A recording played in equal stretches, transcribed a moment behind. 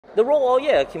The role, oh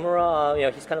yeah,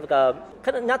 Kimura, he's kind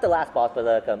of not the last boss, but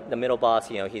like the middle boss.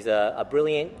 He's a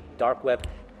brilliant dark web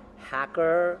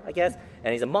hacker, I guess,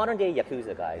 and he's a modern day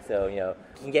Yakuza guy. So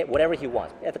he can get whatever he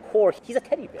wants. At the core, he's a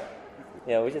teddy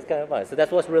bear, which is kind of fun. So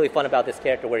that's what's really fun about this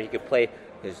character, where he could play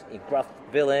his gruff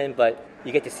villain, but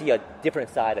you get to see a different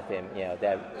side of him.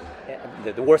 That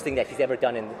the worst thing that he's ever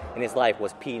done in his life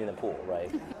was peeing in the pool, right?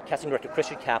 Casting director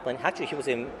Christian Kaplan. Actually, he was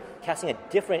casting a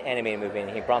different animated movie, and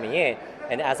he brought me in.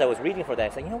 And as I was reading for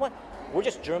that, I said, you know what? We're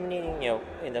just germinating,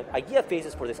 in the idea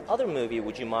phases for this other movie.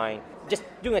 Would you mind just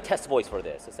doing a test voice for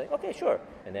this? It's like, okay, sure.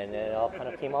 And then it all kind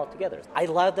of came all together. I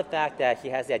love the fact that he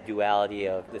has that duality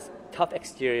of this tough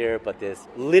exterior, but this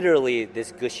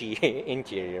gushy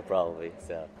interior, probably.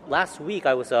 So last week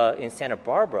I was in Santa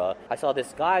Barbara. I saw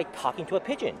this guy talking to a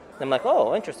pigeon. And I'm like,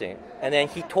 oh, interesting. And then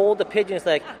he told the pigeon, it's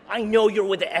like, I know you're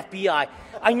with the FBI.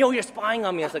 I know you're spying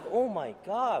on me. I was like, oh my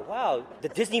God, wow. The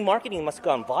Disney marketing must have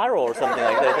gone viral or something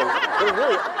like that. They're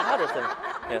really out or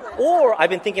something. Or I've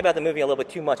been thinking about the movie a little bit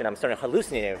too much, and I'm starting to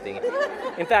hallucinate everything.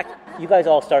 In fact, you guys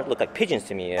all start to look like pigeons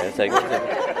to me. It's like.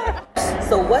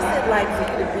 So what's it like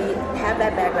for you to have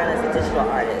that background as a digital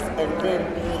artist and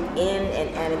then be in an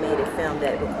animated film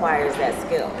that requires that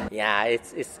skill? Yeah,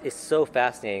 it's so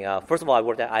fascinating. First of all, I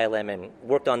worked at ILM and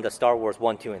worked on the Star Wars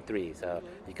 1, 2, and 3. So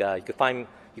you could find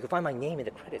my name in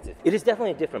the credits. It is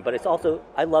definitely different, but it's also,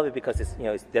 I love it because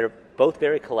they're both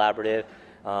very collaborative,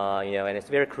 and it's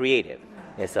very creative.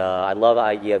 I love the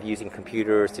idea of using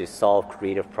computers to solve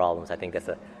creative problems. I think that's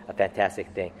a fantastic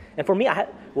thing. And for me,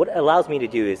 what it allows me to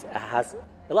do is it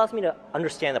allows me to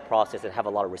understand the process and have a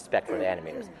lot of respect for the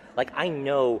animators. Like, I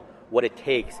know what it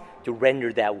takes to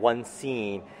render that one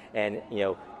scene, and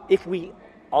if we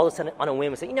all of a sudden on a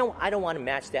whim say, I don't want to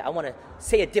match that. I want to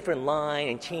say a different line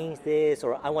and change this,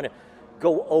 or I want to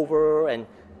go over and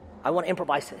I want to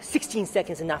improvise 16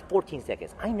 seconds and not 14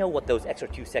 seconds. I know what those extra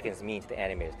 2 seconds mean to the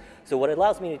animators. So what it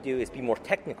allows me to do is be more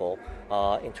technical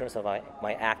in terms of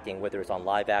my acting, whether it's on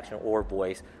live action or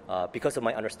voice, because of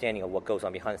my understanding of what goes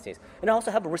on behind the scenes. And I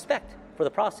also have a respect for the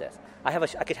process. I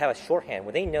could have a shorthand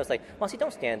where they know, it's like, Masi,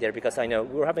 don't stand there, because I know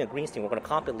we're having a green screen. We're going to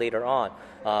comp it later on.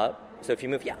 So if you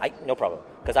move, no problem.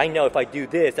 Because I know if I do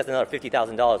this, that's another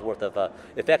 $50,000 worth of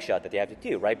effect shot that they have to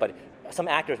do, right? But some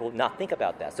actors will not think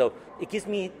about that. So it gives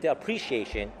me the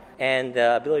appreciation and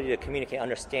the ability to communicate,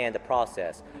 understand the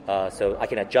process, so I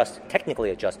can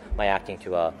technically adjust my acting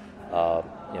to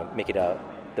make it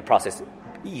the process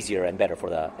easier and better for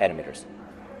the animators.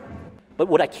 But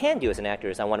what I can do as an actor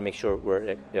is I want to make sure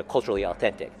we're culturally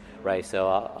authentic, right? So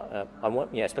I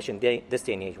want, especially in this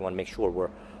day and age, we want to make sure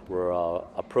we're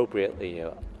appropriately,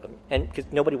 and because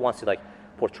nobody wants to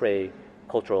portray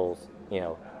culturals,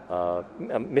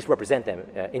 misrepresent them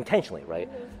intentionally, right?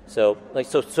 So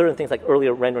certain things like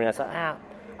earlier rendering, I thought,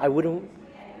 I wouldn't.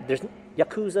 There's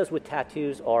Yakuzas with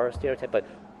tattoos are a stereotype, but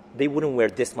they wouldn't wear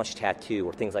this much tattoo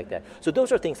or things like that. So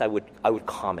those are things I would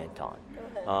comment on.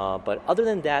 But other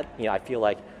than that, I feel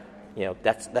like,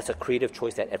 that's a creative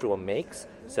choice that everyone makes.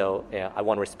 So I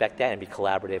want to respect that and be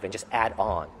collaborative and just add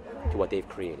on to what they've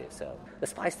created. So the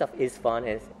spy stuff is fun,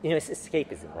 and it's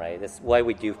escapism, right? That's why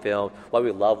we do film, why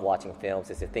we love watching films.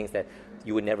 It's the things that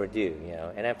you would never do,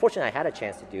 And unfortunately, I had a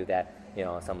chance to do that,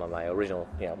 some of my original,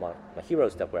 my hero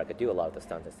stuff where I could do a lot of the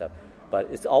stunts and stuff.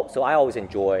 But so I always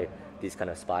enjoy these kind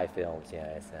of spy films.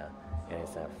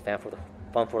 It's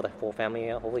fun for the whole family.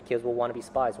 Hopefully, kids will want to be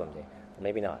spies one day.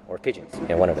 Maybe not, or pigeons.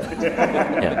 One of them.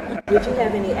 Would you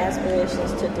have any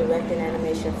aspirations to direct an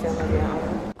animation film of your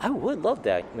own? I would love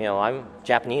that. I'm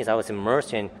Japanese. I was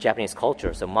immersed in Japanese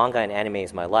culture, so manga and anime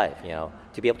is my life.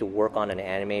 To be able to work on an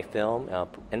anime film,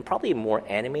 and probably more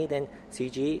anime than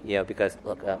CG. Because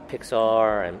look,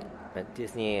 Pixar and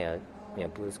Disney,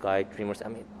 Blue Sky, DreamWorks.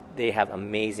 They have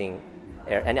amazing,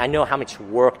 and I know how much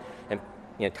work and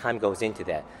time goes into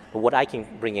that. But what I can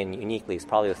bring in uniquely is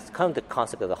probably kind of the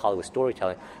concept of the Hollywood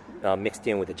storytelling mixed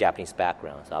in with the Japanese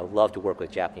background. So I would love to work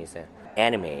with Japanese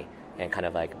anime and kind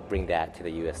of bring that to the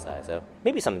U.S. side. So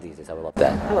maybe some of these days I would love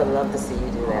that. I would love to see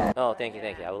you do that. Oh, thank you.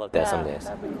 I would love that some days.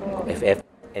 If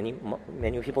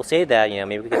many people say that,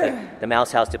 maybe we get the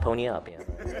Mouse House to pony up.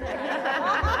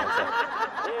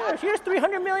 Here's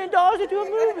 $300 million to do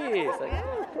a movie. It's like,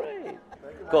 oh, great.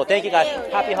 Cool. Thank you, guys.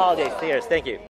 Happy holidays. Cheers. Thank you.